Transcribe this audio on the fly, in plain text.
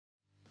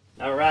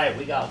All right,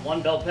 we got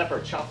 1 bell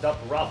pepper chopped up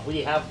rough.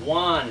 We have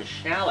 1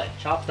 shallot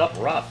chopped up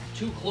rough.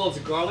 2 cloves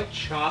of garlic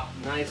chopped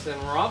nice and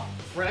rough.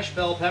 Fresh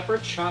bell pepper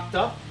chopped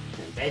up,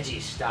 and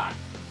veggie stock.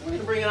 We're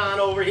gonna bring it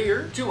on over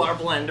here to our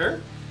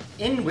blender,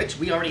 in which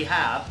we already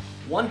have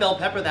 1 bell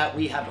pepper that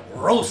we have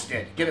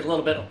roasted. Give it a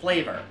little bit of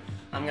flavor.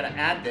 I'm gonna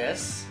add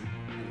this,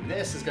 and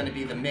this is gonna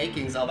be the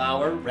makings of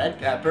our red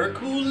pepper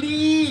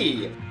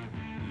coulis.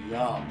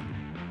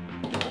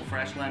 Yum. A little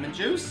fresh lemon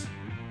juice.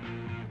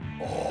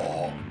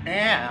 Oh,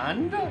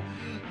 and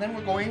then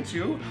we're going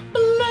to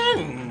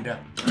blend.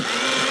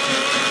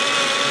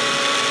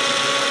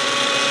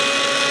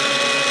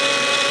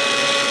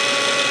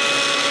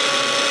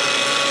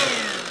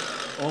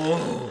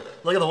 Oh,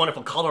 look at the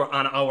wonderful color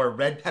on our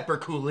red pepper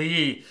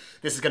coulis.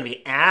 This is going to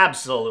be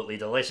absolutely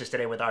delicious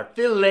today with our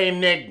Filet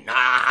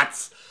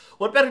MigNOTS.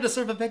 What better to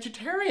serve a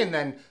vegetarian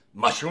than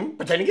mushroom,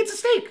 pretending it's a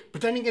steak,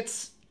 pretending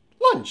it's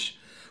lunch.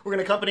 We're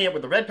going to accompany it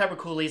with the red pepper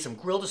coulis, some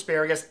grilled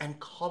asparagus, and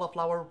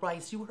cauliflower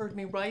rice. You heard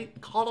me right,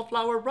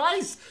 cauliflower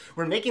rice.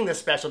 We're making this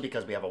special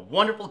because we have a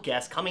wonderful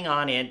guest coming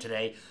on in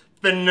today,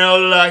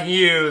 Finola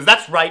Hughes.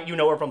 That's right, you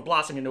know her from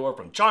Blossom, you know her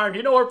from Charmed,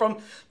 you know her from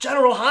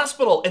General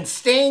Hospital and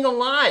Staying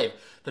Alive.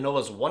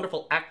 Finola's a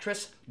wonderful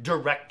actress,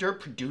 director,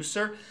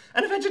 producer,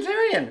 and a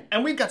vegetarian.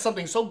 And we've got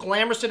something so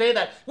glamorous today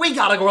that we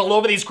gotta go all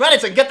over these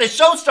credits and get this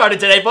show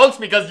started today, folks,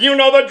 because you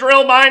know the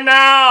drill by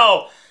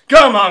now.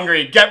 Come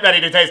hungry, get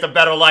ready to taste a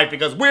better life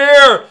because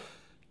we're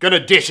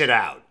gonna dish it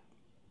out.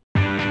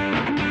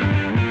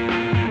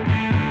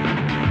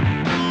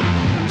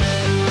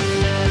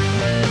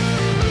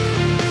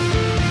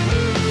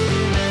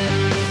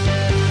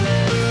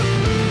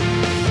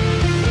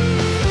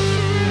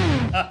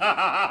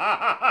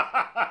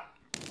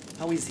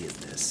 How easy is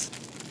this?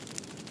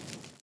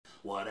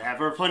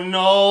 Whatever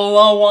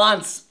Finola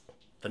wants,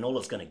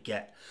 Finola's gonna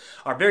get.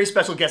 Our very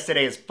special guest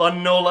today is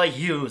Finola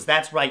Hughes.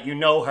 That's right, you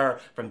know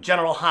her from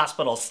General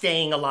Hospital,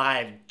 Staying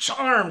Alive,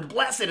 Charmed,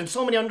 Blessed, and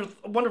so many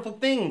wonderful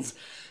things.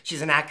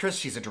 She's an actress,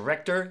 she's a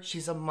director,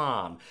 she's a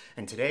mom.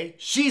 And today,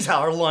 she's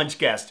our lunch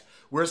guest.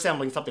 We're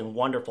assembling something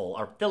wonderful,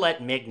 our Filet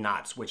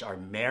MigNOTS, which are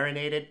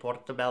marinated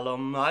portobello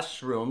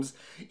mushrooms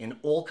in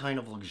all kind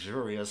of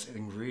luxurious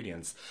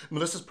ingredients.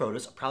 Melissa's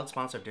Produce, a proud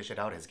sponsor of Dish It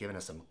Out, has given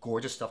us some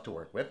gorgeous stuff to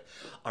work with.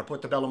 Our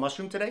portobello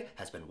mushroom today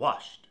has been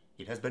washed.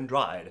 It has been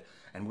dried,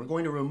 and we're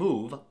going to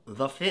remove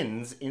the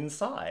fins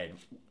inside.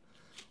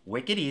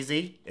 Wicked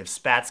easy. If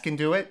spats can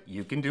do it,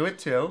 you can do it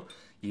too.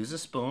 Use a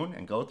spoon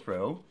and go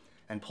through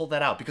and pull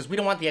that out because we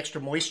don't want the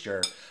extra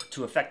moisture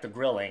to affect the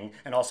grilling,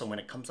 and also when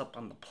it comes up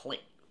on the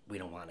plate, we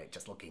don't want it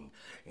just looking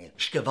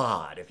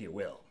schavad, if you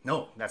will.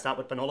 No, that's not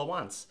what Finola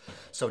wants.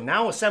 So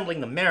now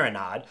assembling the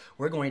marinade,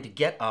 we're going to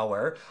get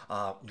our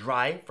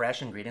dry,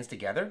 fresh ingredients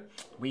together.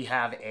 We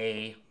have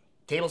a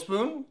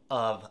tablespoon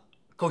of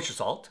kosher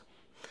salt.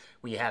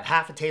 We have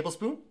half a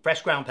tablespoon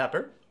fresh ground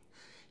pepper.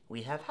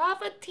 We have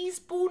half a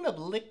teaspoon of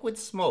liquid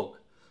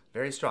smoke.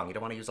 Very strong, you don't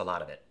want to use a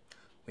lot of it.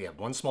 We have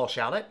 1 small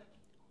shallot.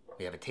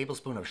 We have a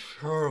tablespoon of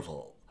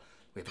chervil.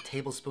 We have a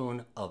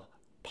tablespoon of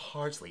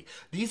parsley.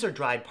 These are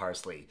dried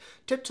parsley.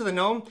 Tip to the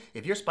gnome,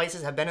 if your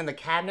spices have been in the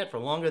cabinet for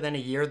longer than a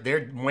year,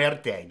 they're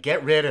muerte.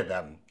 Get rid of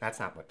them. That's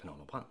not what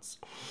Finola wants.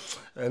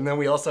 And then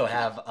we also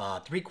have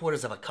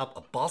 3/4 of a cup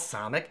of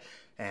balsamic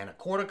and a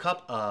 1/4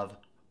 cup of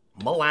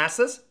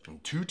molasses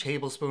and 2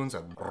 tablespoons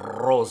of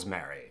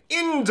rosemary.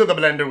 Into the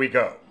blender we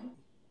go.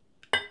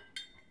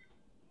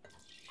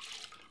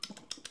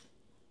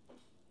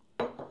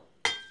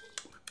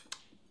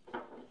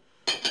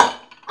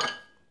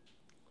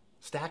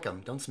 Stack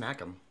them, don't smack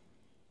them.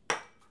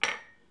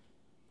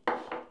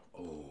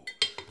 Oh,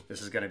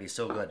 this is gonna be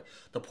so good.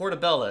 The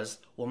portobellos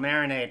will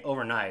marinate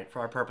overnight for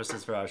our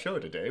purposes for our show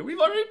today. We've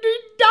already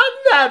done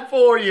that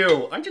for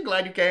you. Aren't you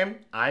glad you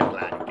came? I'm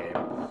glad you came.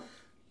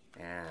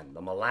 And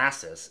the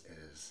molasses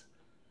is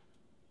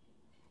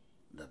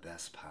the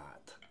best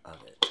part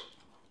of it.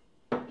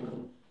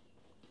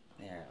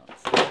 Yeah,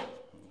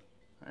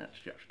 let's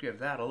just give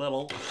that a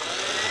little.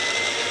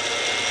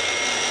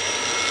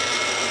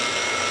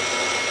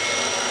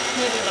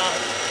 Maybe about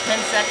 10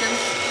 seconds.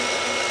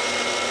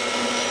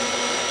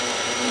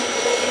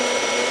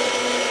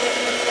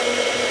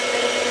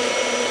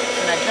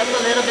 And I just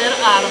a little bit of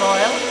olive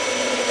oil.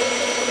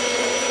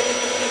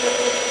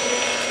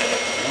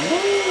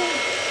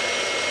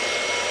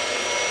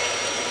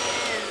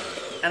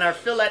 And our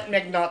Filet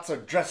MigNOTS are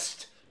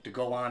dressed to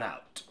go on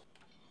out.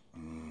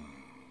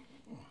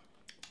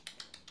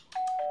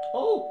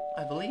 Oh,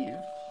 I believe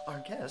our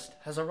guest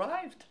has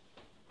arrived.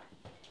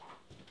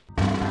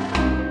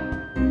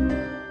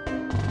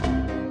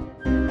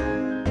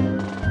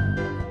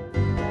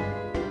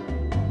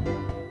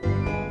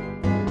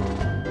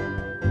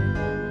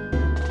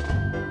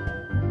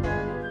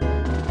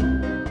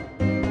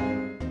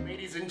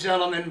 Ladies and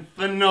gentlemen,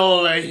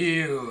 Finola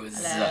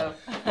Hughes. Hello.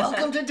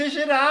 Welcome to Dish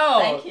It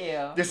Out. Thank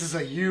you. This is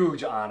a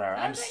huge honor.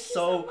 I'm thank you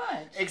so so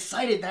much.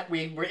 excited that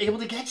we were able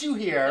to get you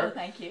here. Oh,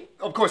 thank you.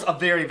 Of course, a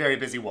very, very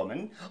busy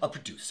woman, a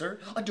producer,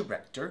 a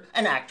director,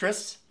 an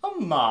actress, a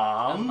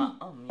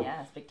mom.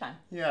 Yes, big time.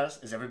 Yes.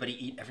 Does everybody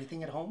eat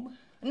everything at home?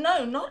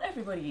 No, not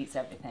everybody eats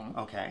everything.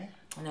 Okay.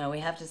 No, we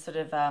have to sort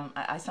of,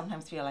 I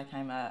sometimes feel like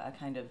I'm a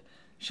kind of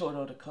short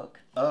order cook.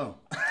 Oh.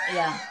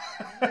 Yeah.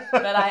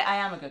 But I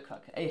am a good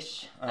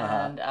cook-ish.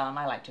 And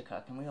I like to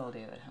cook, and we all do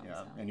at home. Yeah.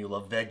 So. And you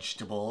love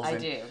vegetables. I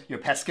and do. You're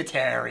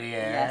pescatarian.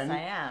 Yes, I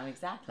am,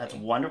 exactly. That's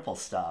wonderful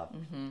stuff.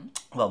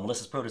 Mm-hmm. Well,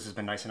 Melissa's Produce has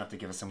been nice enough to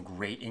give us some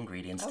great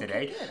ingredients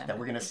today good. that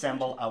we're going to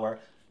assemble our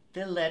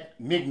Filet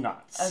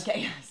MigNOts.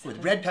 Okay.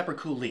 With red pepper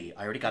coulis.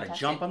 I already got a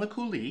jump on the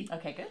coulis.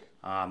 Okay, good.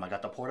 I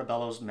got the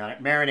portobellos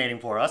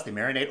marinating for us. They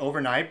marinate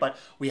overnight, but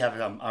we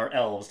have our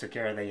elves to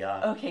care of the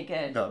Okay,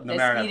 good. the They're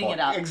marinade. speeding it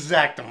up.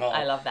 Exactamo.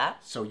 I love that.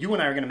 So you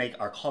and I are going to make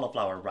our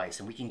cauliflower rice,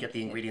 and we can get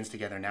the ingredients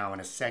together now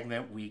in a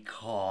segment we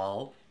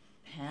call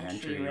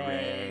Pantry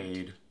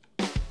Raid.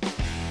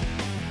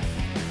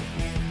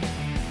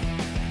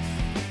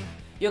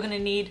 You're going to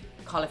need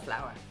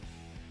cauliflower,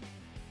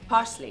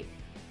 parsley,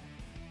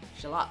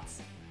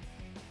 shallots,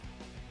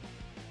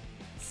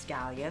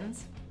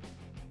 scallions,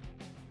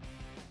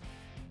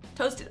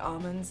 toasted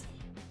almonds,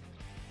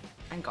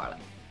 and garlic.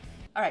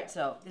 All right,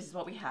 so this is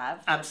what we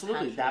have.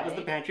 Absolutely, that was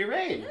the pantry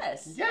raid.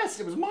 Yes. Yes,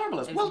 it was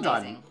marvelous. It Well was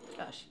done. amazing.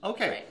 Gosh.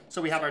 Okay, Great.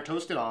 so we have our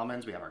toasted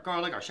almonds, we have our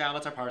garlic, our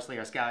shallots, our parsley,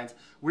 our scallions.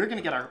 We're going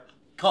to get our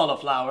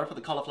cauliflower for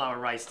the cauliflower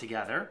rice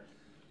together.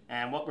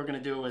 And what we're going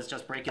to do is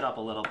just break it up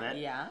a little bit.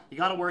 Yeah. You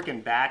got to work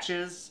in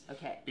batches.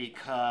 Okay.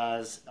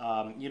 Because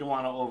you don't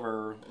want to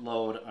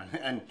overload,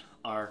 and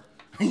our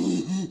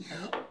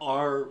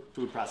our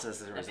food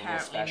processor is a little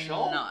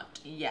special. Not.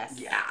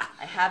 Yes. Yeah.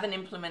 I have an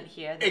implement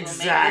here that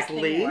Exactly.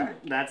 will make this thing work.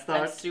 That's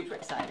I'm super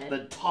excited.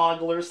 the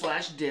toggler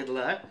slash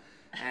diddler.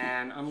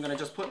 And I'm going to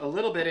just put a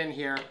little bit in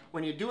here.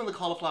 When you're doing the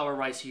cauliflower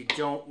rice, you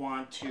don't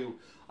want to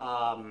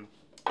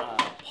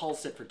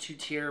pulse it for too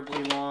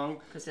terribly long.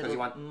 Because it'll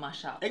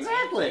mush up.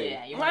 Exactly. Right?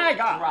 Yeah, you want My it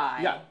God. dry.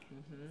 Yeah.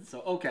 Mm-hmm.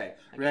 So, okay.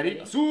 Ready?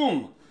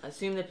 Assume.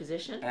 Assume the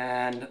position.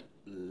 And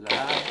la,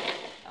 la,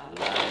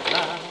 la,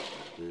 la,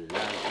 la,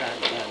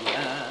 la,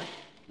 la.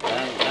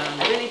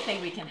 I really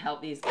think we can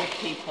help these good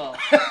people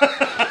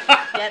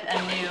get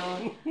a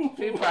new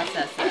food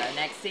processor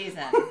next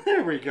season.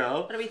 There we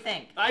go. What do we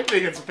think? I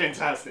think it's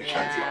fantastic.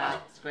 Yeah,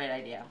 it's a great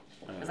idea.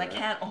 Because I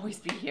can't always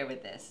be here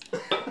with this.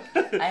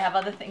 I have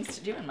other things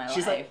to do in my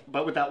life. Like,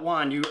 but with that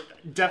wand, you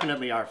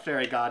definitely are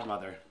fairy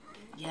godmother.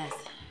 Yes.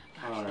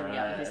 Gosh, All there we go.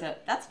 right. Okay, so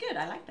that's good.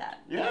 I like that.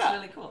 Yeah. That's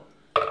really cool.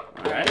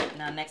 All right.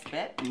 Now next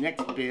bit.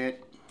 Next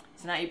bit.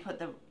 So now you put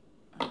the...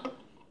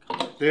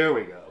 There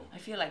we go. I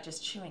feel like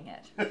just chewing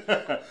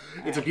it.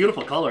 It's a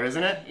beautiful color,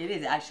 isn't it? It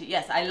is actually,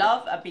 yes. I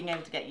love being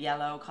able to get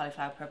yellow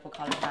cauliflower, purple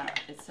cauliflower.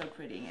 It's so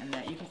pretty, and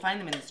you can find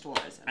them in the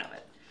stores. I love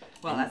it.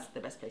 Well, that's the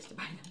best place to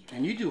buy them.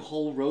 And you do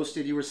whole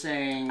roasted, you were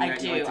saying. I that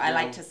do. you I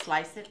like to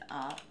slice it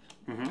up.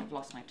 Mm-hmm. I've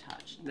lost my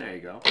touch. There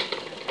you go.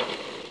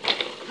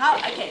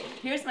 Okay,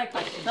 here's my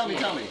question. Tell me.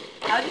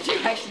 How did you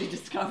actually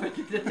discover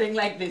that the thing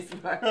like this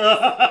works?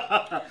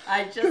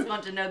 I just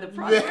want to know the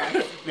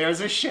process. There's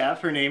a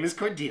chef, her name is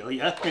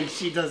Cordelia, and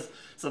she does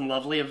some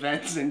lovely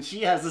events, and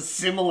she has a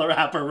similar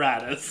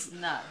apparatus.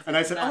 Nuts. And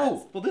I said, Nuts.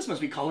 oh, well, this must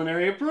be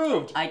culinary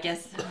approved. I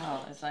guess so.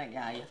 It's like,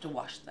 yeah, you have to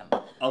wash them.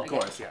 Of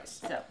course,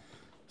 yes.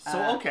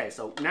 So, Okay,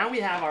 so now we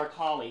have our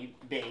cauli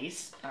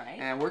base, all right.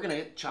 and we're going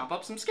to chop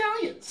up some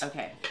scallions.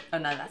 Okay. Oh,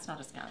 no, that's not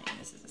a scallion.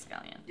 This is a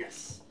scallion.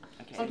 Yes.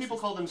 Okay, Some people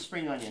call them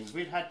spring onions.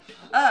 We've had...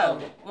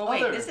 Oh, well,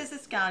 wait. other- This is a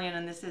scallion,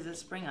 and this is a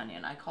spring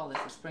onion. I call this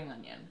a spring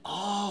onion.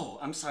 Oh,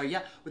 I'm sorry.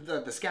 Yeah, but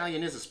the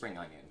scallion is a spring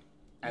onion.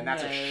 And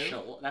that's a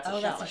shallot. That's a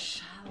shallot. That's a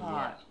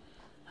shallot.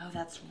 Oh,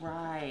 that's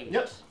right.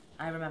 Yep.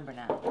 I remember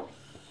now.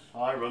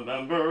 I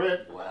remember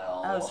it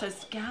well. Oh, so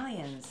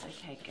scallions.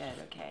 Okay, good.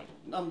 Okay.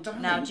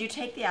 Darling. Now, do you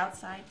take the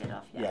outside bit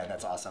off? Yeah,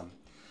 that's awesome.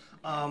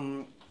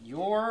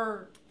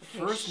 Your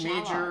first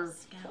major...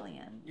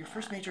 Scallion. Your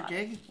first major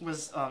gig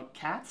was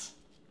Cats?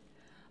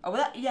 Oh,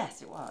 well,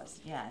 yes, it was.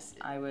 Yes,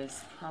 I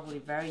was probably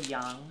very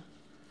young.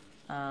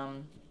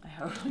 I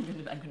hope I'm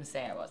going to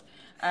say I was,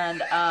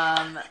 and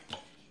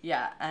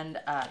yeah, and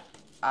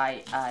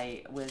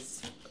I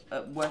was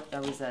I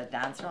was a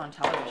dancer on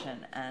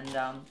television, and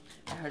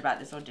I heard about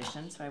this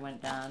audition, so I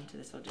went down to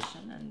this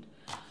audition and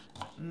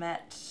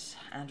met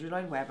Andrew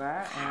Lloyd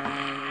Webber,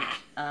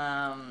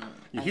 and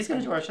He's going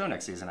to do our show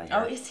next season, I hear.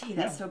 oh, is he?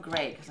 That's so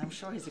great, because I'm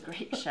sure he's a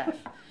great chef.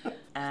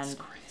 And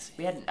crazy.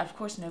 we had, of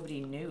course,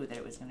 nobody knew that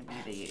it was going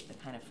to be the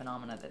kind of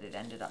phenomena that it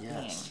ended up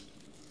Yes. being.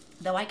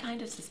 Though I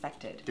kind of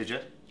suspected. Did you?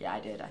 Yeah, I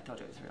did. I thought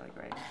it was really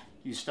great.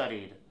 You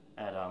studied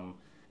at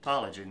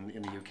college in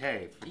the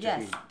UK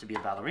Yes. to be a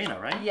ballerina,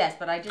 right? Yes,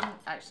 but I didn't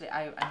actually.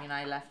 I mean,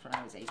 I left when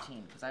I was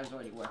 18 because I was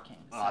already working.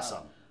 So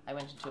Awesome. I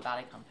went into a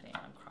ballet company,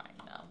 and I'm crying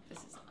now. This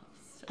is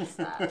so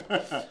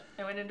sad.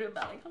 I went into a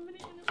ballet company,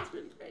 and it was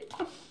really great.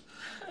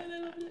 I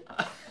loved it.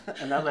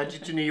 And that led you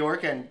to New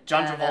York and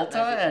John Travolta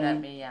That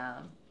and me,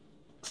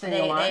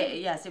 Staying Alive?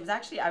 Yes, it was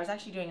actually, I was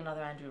actually doing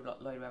another Andrew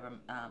Lloyd Webber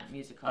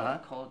musical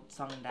called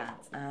Song and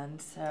Dance.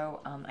 And so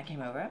I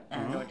came over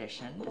and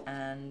auditioned,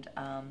 and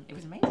it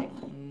was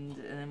amazing.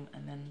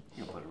 And then...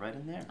 You put it right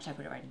in there. Should I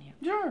put it right in here?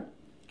 Sure.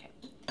 Okay.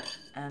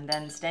 And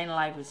then Staying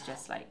Alive was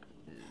just like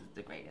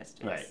the greatest.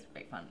 It was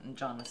great fun. And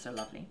John was so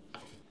lovely.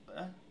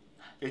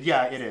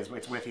 Yeah, it is.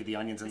 It's whiffy, the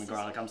onions and the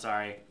garlic. I'm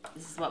sorry.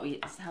 This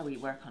is how we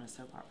work on a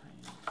soap opera.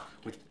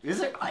 Is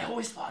it? I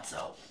always thought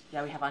so.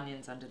 Yeah, we have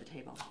onions under the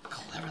table.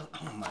 Clever.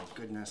 Oh my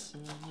goodness.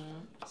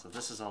 So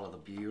this is all of the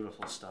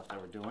beautiful stuff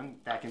that we're doing.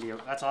 That can be.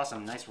 That's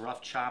awesome. Nice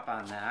rough chop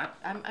on that.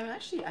 I'm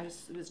actually I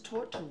was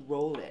taught to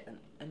roll it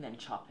and then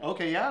chop it.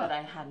 Okay, yeah. But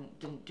I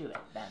didn't do it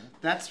then.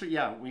 That's we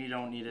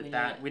don't need it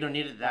we don't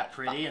need it that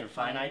pretty and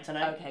finite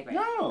tonight. Okay, great.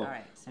 No. All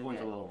right. So Going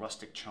good. for a little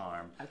rustic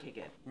charm. Okay,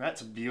 good.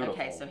 That's beautiful.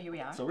 Okay, so here we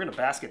are. So we're gonna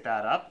basket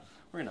that up.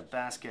 We're gonna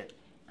basket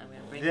I'm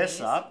gonna bring this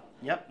these up.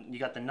 Yep. You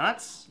got the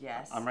nuts.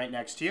 Yes. I'm right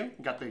next to you.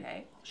 You got the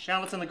Okay.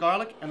 shallots and the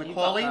garlic and the You've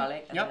cauli. got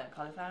garlic and Yep. the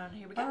cauliflower, and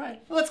here we go. All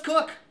right. Let's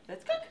cook.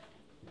 Let's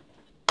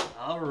cook.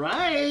 All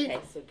right. Okay,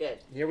 so good.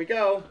 Here we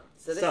go.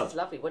 So this is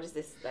lovely. What is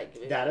this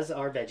like? That is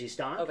our veggie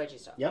stock. Oh, veggie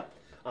stock. Yep.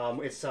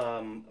 It's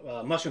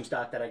mushroom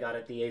stock that I got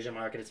at the Asian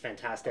market. It's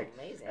fantastic.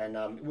 Amazing.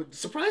 And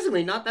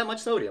surprisingly, not that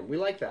much sodium. We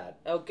like that.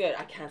 Oh, good.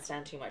 I can't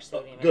stand too much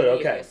sodium in Good, any of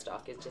okay. your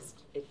stock. It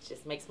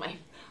just makes my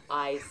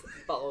eyes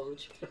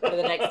bulge for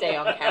the next day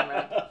on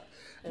camera.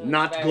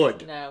 Not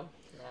good. No.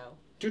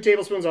 2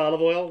 tablespoons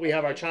olive oil. We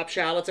have our chopped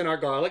shallots and our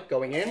garlic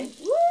going in.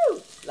 Woo!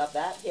 Love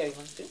that. Here, you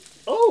want a spoon?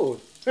 Oh.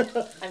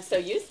 I'm so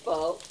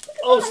useful.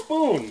 Oh,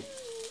 spoon.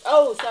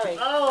 Oh, sorry.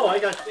 Oh,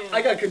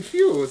 I got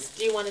confused.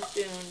 Do you want a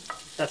spoon?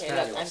 That's okay,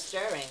 fabulous. look, I'm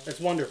stirring.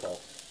 That's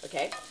wonderful.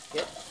 Okay,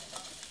 good.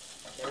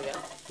 There we go.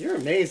 You're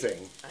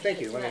amazing.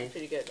 Thank you. That's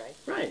pretty good, right?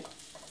 Right.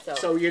 So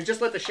So you just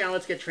let the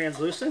shallots get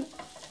translucent?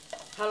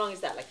 how long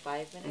is that? Like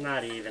 5 minutes?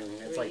 Not even.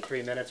 It's like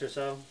 3 minutes or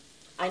so.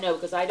 I know,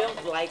 because I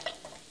don't like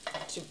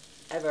to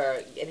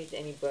ever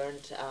any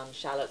burnt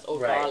shallots or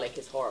garlic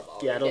is horrible.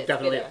 Yeah, it'll It's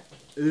definitely bitter.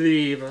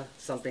 leave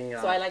something.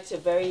 So I like to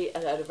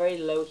at a very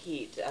low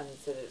heat,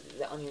 so that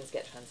the onions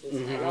get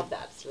translucent. I love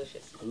that. It's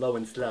delicious. Low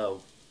and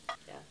slow.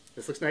 Yeah.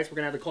 This looks nice. We're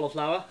gonna have the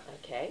cauliflower.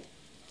 Okay.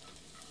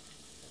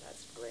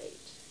 That's great.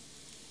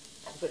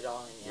 I put it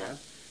all in, yeah.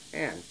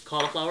 And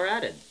cauliflower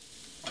added.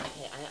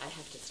 Okay, I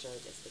have to stir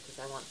this because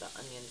I want the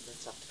onions and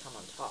stuff to come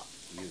on top.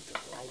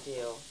 Beautiful. I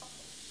do.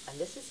 And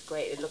this is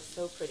great. It looks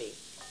so pretty.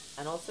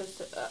 And also,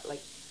 so,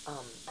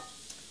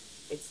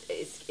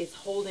 it's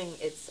holding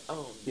its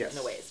own in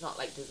a way. It's not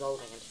like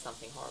dissolving into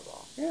something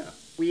horrible. Yeah.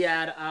 We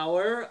add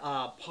our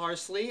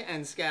parsley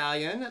and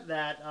scallion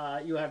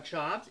that you have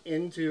chopped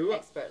into...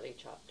 Expertly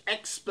chopped.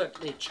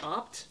 Expertly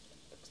chopped.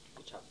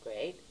 Expertly chopped,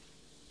 great.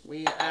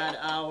 We add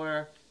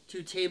our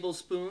 2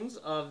 tablespoons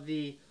of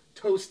the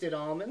toasted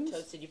almonds.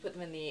 Toasted. You put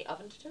them in the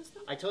oven to toast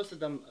them? I toasted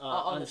them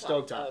on the the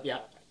stove top. top. Okay, yeah.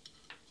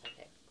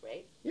 Okay,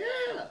 great. Yeah.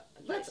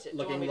 Okay, That's so do you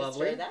looking want me to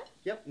lovely. stir that?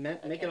 Yep.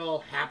 Make Okay. it all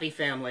happy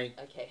family.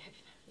 Okay,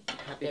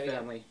 Happy there we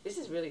family. go. This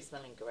is really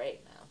smelling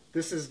great now.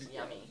 This is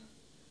Yummy.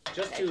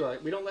 just to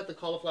we don't let the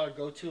cauliflower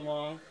go too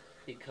long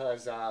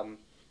because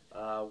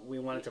we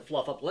want it to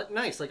fluff up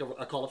nice like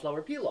a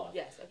cauliflower pilaf.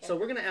 Yes. Okay. So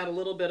we're gonna add a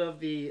little bit of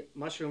the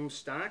mushroom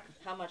stock.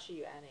 How much are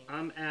you adding?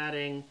 I'm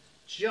adding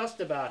just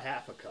about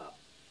half a cup.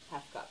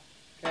 Half cup.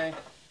 Okay.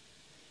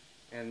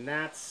 And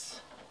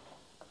that's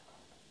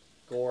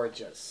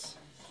gorgeous.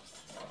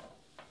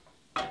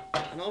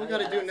 And all we got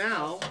to do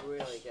now,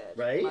 really good.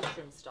 Right?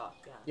 Mushroom stock,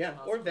 yeah,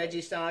 or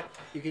veggie stock.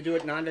 You could do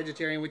it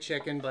non-vegetarian with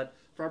chicken, but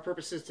for our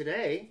purposes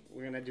today,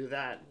 we're gonna do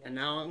that. And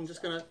now I'm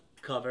just gonna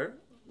cover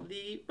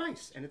the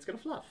rice, and it's gonna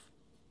fluff.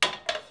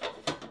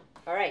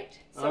 All right.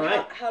 So All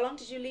right. How long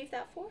did you leave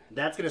that for?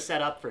 That's gonna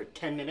set up for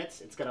 10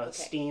 minutes. It's gonna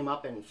steam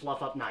up and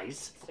fluff up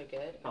nice. So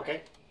good.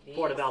 Okay. Right.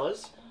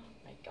 Portobellos.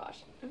 My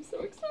gosh, I'm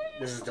so excited.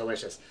 This is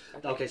delicious.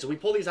 Okay, so we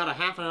pull these out a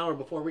half an hour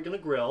before we're gonna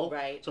grill.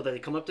 Right. So that they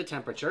come up to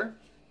temperature.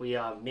 We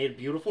made a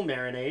beautiful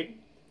marinade,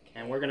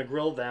 and we're gonna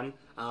grill them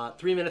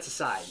 3 minutes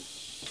aside.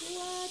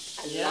 What?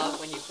 I love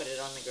when you put it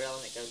on the grill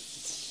and it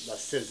goes. The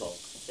sizzle.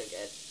 So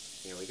good.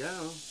 Here we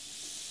go.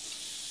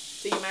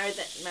 So you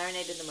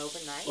marinated them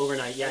overnight?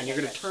 Overnight, yeah, and you're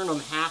gonna turn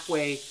them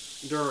halfway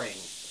during.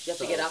 You have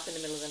to get up in the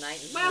middle of the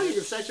night. And well, you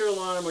can set your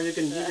alarm, or you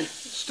can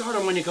start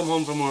them when you come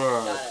home from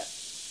work. Got it.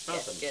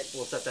 Awesome. Yes, good.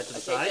 We'll set that to the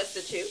Okay, side. just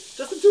the 2?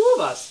 Just the 2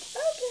 of us.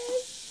 Okay.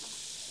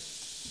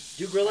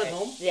 Do you grill at Right.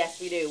 home? Yes,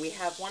 we do. We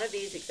have one of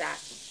these exact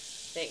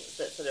things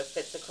that sort of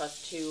fits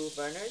across 2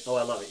 burners. Oh,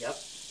 I love it. Yep.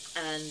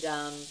 And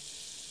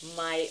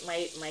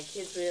my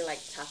kids really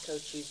like Taco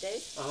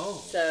Tuesdays.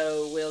 Oh.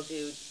 So we'll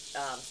do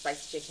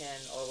spicy chicken,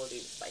 or we'll do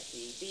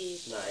spicy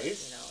beef.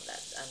 Nice. You know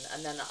that,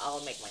 and then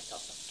I'll make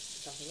myself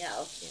something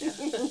else. You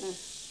know.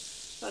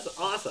 That's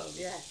awesome.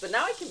 Yeah. But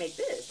now I can make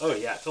this. Oh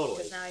yeah, totally.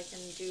 Because now I can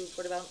do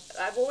portobello.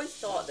 I've always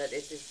thought that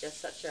this is just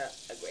such a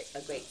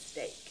great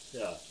steak.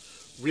 Yeah.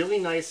 Really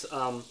nice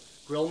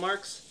grill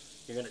marks.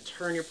 You're gonna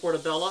turn your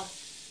portobello.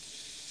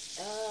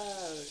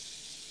 Oh.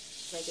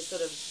 Make it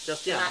sort of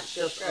Just match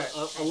your just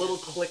shirt. a little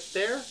click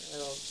there. A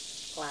little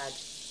plaid.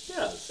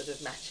 Yes. Sort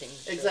of matching.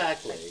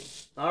 Exactly.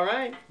 All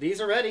right, these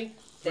are ready.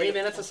 3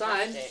 minutes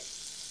aside.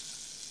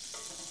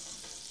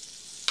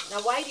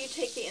 Now, why do you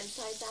take the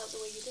insides out the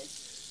way you did?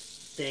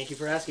 Thank you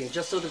for asking.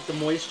 Just so that the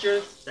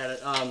moisture that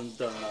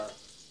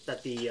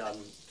the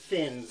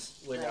fins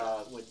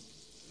would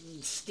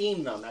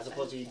steam them, as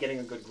opposed to you getting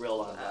a good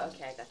grill on them.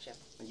 Okay, gotcha.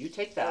 And you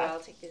take that. I'll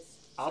take this.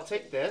 I'll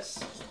take this.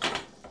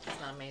 It's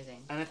not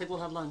amazing. And I think we'll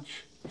have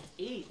lunch.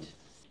 Eat.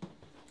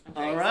 I'm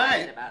All very right.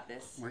 excited about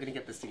this. We're gonna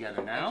get this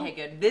together now. Okay,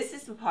 good. This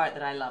is the part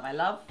that I love. I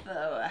love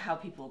how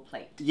people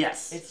plate.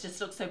 Yes. It just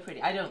looks so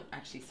pretty. I don't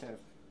actually serve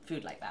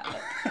food like that.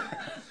 But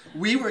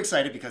We were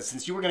excited because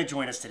since you were going to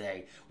join us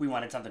today, we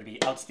wanted something to be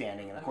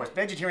outstanding. And of course,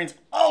 vegetarians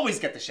always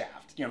get the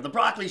shaft. You know, the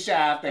broccoli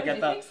shaft. They get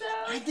you the. think so?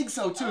 I think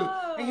so too.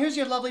 Oh. And here's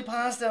your lovely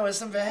pasta with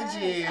some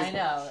veggies. Yes, I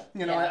know.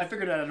 You know, Yes. I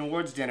figured at an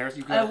awards dinner,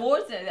 you could.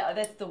 Awards,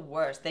 that's the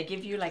worst. They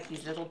give you like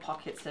these little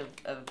pockets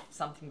of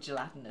something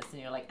gelatinous,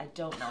 and you're like, I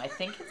don't know. I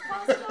think it's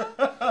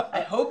pasta.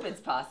 I hope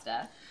it's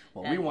pasta.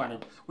 Well,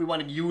 And, we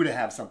wanted you to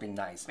have something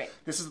nice. Great.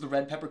 This is the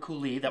red pepper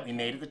coulis that we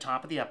made at the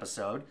top of the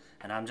episode,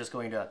 and I'm just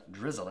going to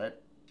drizzle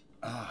it.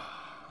 Look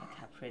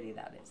how pretty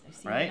that is. I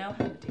see Right? you know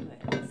how to do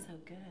it. It's so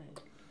good.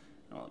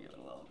 I'll give it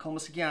a little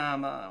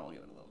comasagama. We'll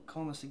give it a little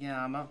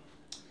comasagama.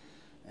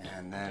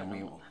 And then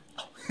we will.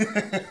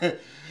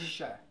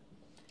 Sure.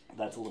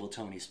 That's a little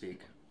Tony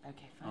speak.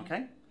 Okay, fine.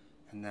 Okay?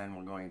 And then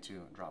we're going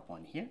to drop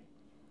one here.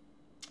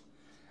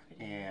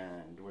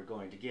 And we're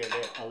going to give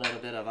it a little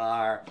bit of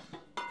our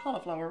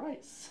cauliflower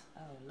rice.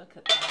 Oh, look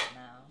at that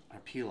now. Our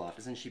pilaf.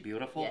 Isn't she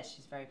beautiful? Yes,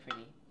 she's very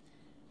pretty.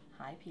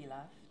 Hi,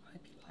 Pilaf.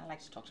 I like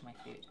to talk to my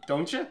food.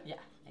 Don't you? Yeah.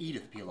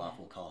 Edith Pilaf,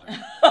 we'll call her.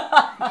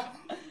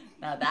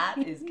 Now that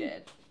is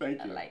good.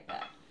 Thank I you. like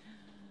that.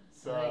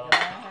 So,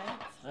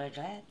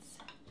 Regrets.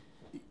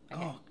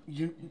 oh,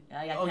 you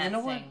I can't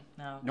know what? sing.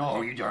 No.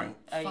 No, you darn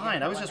Oh, you fine.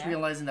 didn't I was put just one there?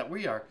 realizing that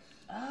we are.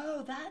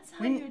 Oh, that's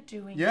how We- you're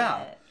doing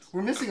Yeah, it.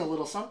 we're missing a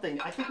little something.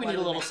 I think we What need are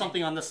a we little missing?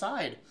 something on the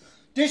side.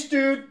 Dish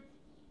dude.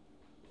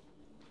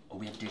 Oh,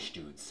 we have dish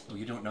dudes. Oh,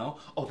 you don't know?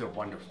 Oh, they're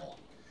wonderful.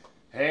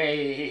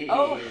 Hey.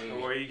 Oh.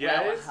 How are you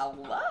Well, guys?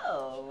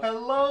 hello.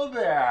 Hello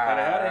there.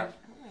 Howdy.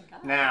 Oh my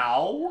God.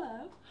 Now,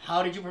 Hello.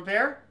 how did you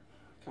prepare?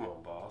 Come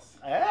on, boss.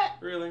 Eh?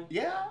 Really?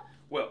 Yeah.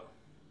 Well,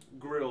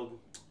 grilled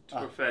to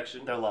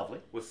perfection They're lovely.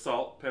 with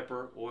salt,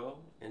 pepper, oil,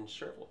 and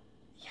chervil.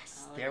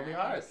 Yes, Oh, there we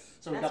are. nice.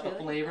 So we That's got the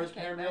really- flavors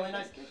okay, there very really good,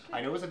 nice. good, good.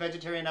 I know it was a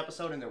vegetarian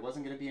episode and there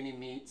wasn't going to be any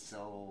meat,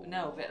 so.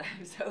 No, but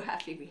I'm so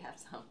happy we have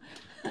some.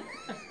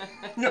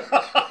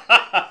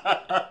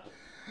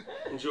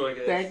 Enjoy,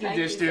 guys. Thank you, Thank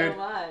dish you dude. so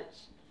much.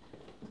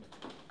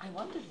 I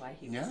wondered why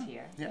he was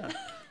here. Yeah.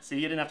 See,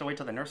 you didn't have to wait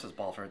till the nurse's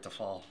ball for it to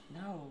fall.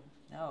 No,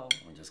 no.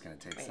 We're just going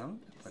to take Wait. some,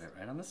 put it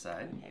right on the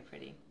side. Okay,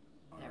 pretty.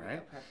 There All we go,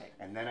 right.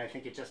 perfect. And then I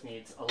think it just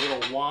needs a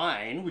little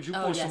wine. Would you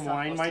pour some I'll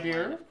wine, pour my some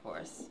dear? wine, of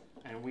course.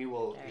 And we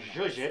will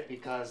Very zhuzh it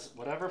because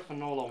whatever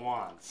Finola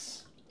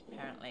wants,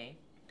 Apparently.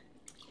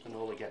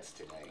 Finola gets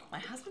today. My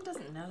husband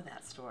doesn't know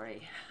that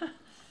story.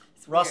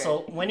 It's Russell,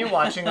 weird. when you're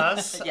watching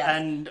us, Yes,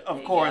 and there of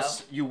you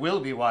course you will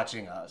be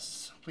watching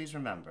us, please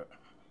remember.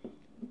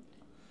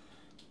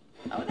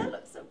 Oh, that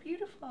looks so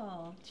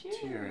beautiful. Cheers.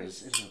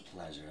 Cheers. It's a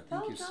pleasure.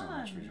 Thank Well you so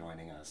much for done.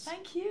 joining us.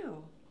 Thank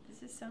you.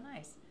 This is so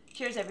nice.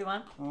 Cheers,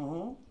 everyone.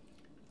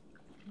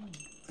 Mm-hmm.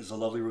 It's a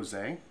lovely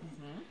rosé.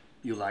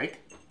 You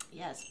like?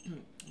 Yes,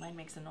 mine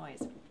makes a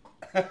noise.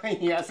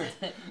 Yes.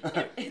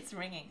 It's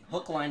ringing.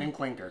 Hook, line, and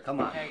clinker.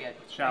 Come on. Very good.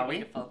 Shall Very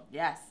we? Beautiful.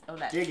 Yes. Oh,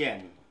 let's. Dig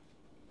in.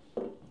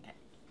 Okay.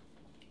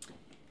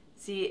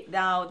 See,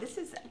 now this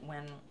is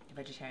when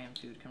vegetarian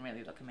food can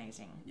really look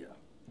amazing. Yeah.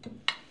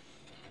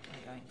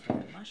 I'm going for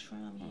the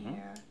mushroom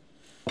here.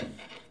 I'm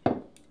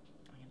going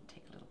to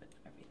take a little bit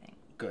of everything,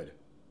 Good.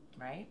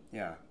 right?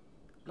 Yeah.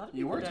 A lot of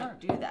You people worked don't hard.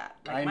 do that.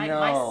 Like I my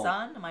know.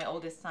 son, my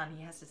oldest son,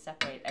 he has to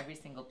separate every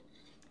single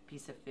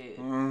piece of food.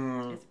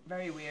 Mm, It's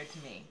very weird to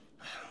me.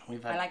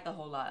 we've had. I like the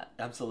whole lot.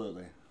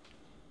 Absolutely.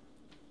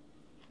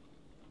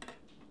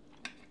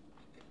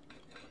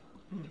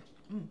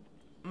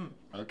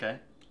 Okay.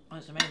 Oh,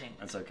 it's amazing.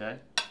 That's okay.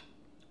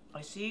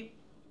 I see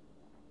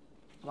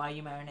why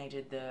you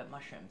marinated the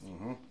mushrooms.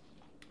 Mm-hmm.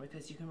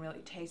 Because you can really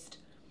taste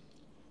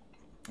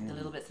the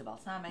little bits of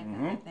balsamic Mhm.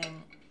 and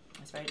everything.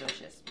 It's very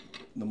delicious.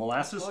 The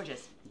molasses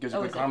Gorgeous. gives you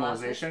Oh, good is it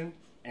molasses? caramelization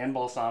and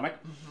balsamic,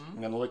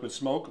 and then the liquid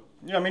smoke.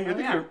 Yeah, I mean, I Oh,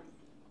 think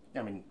yeah.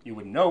 I mean, you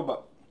wouldn't know,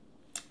 but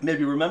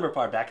maybe remember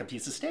far back a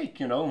piece of steak,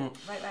 you know.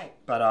 Right, right.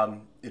 But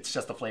it's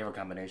just a flavor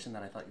combination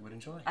that I thought you would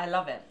enjoy. I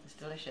love it. It's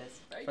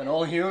delicious. Very good.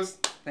 Finola Hughes,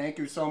 thank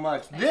you so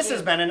much. Thank This you.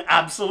 has been an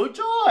absolute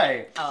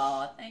joy.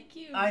 Oh, thank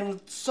you. I'm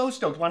so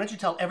stoked. Why don't you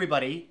tell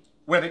everybody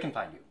where they can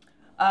find you?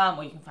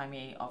 Well, you can find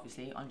me,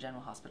 obviously, on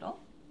General Hospital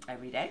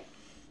every day.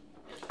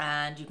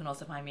 And you can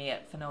also find me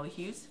at Finola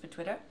Hughes for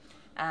Twitter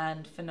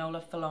and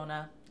Finola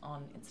Filona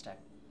on Insta.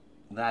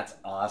 That's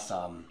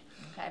awesome.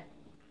 Okay.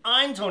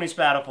 I'm Tony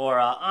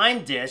Spatafora.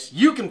 I'm Dish.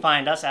 You can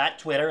find us at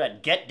Twitter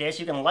at GetDish.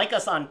 You can like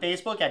us on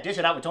Facebook at Dish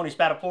It Out with Tony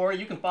Spatafora.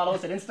 You can follow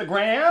us at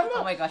Instagram.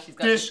 Oh my gosh, she's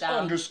got this Dish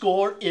down.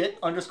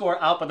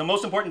 _it_out. But the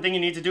most important thing you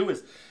need to do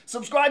is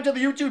subscribe to the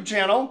YouTube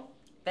channel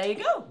There you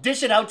go.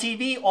 Dish It Out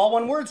TV, all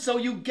one word, so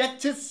you get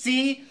to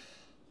see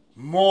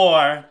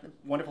more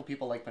wonderful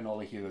people like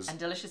Finola Hughes. And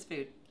delicious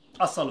food.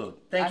 A salute.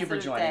 Thank you for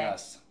Salute joining day.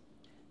 us.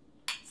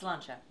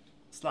 Sláinte.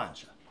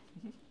 Sláinte.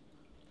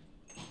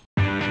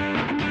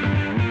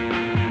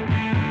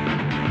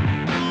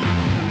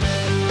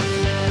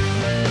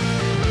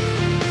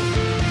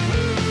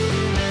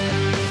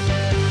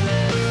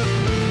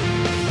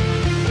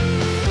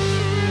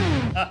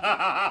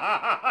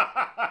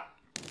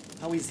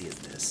 How easy is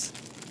this?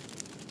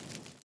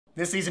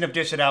 This season of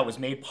Dish It Out was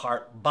made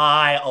part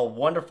by a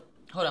wonderful...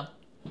 Hold on.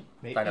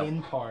 Made Fido.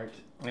 in part.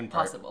 In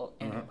part. Possible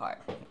in part.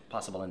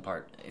 Possible in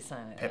part. It's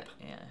Pip.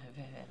 Yeah.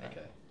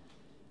 Okay.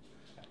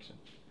 Action.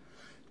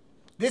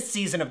 This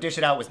season of Dish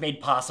It Out was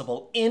made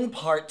possible in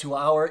part to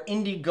our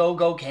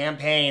Indiegogo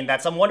campaign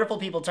that some wonderful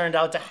people turned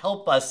out to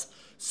help us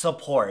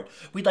support.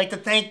 We'd like to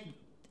thank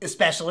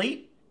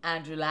especially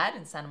Andrew Ladd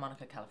in Santa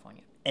Monica,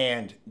 California.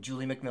 and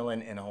Julie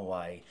McMillan in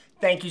Hawaii.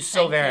 Thank you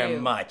so Thank very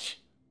you. much.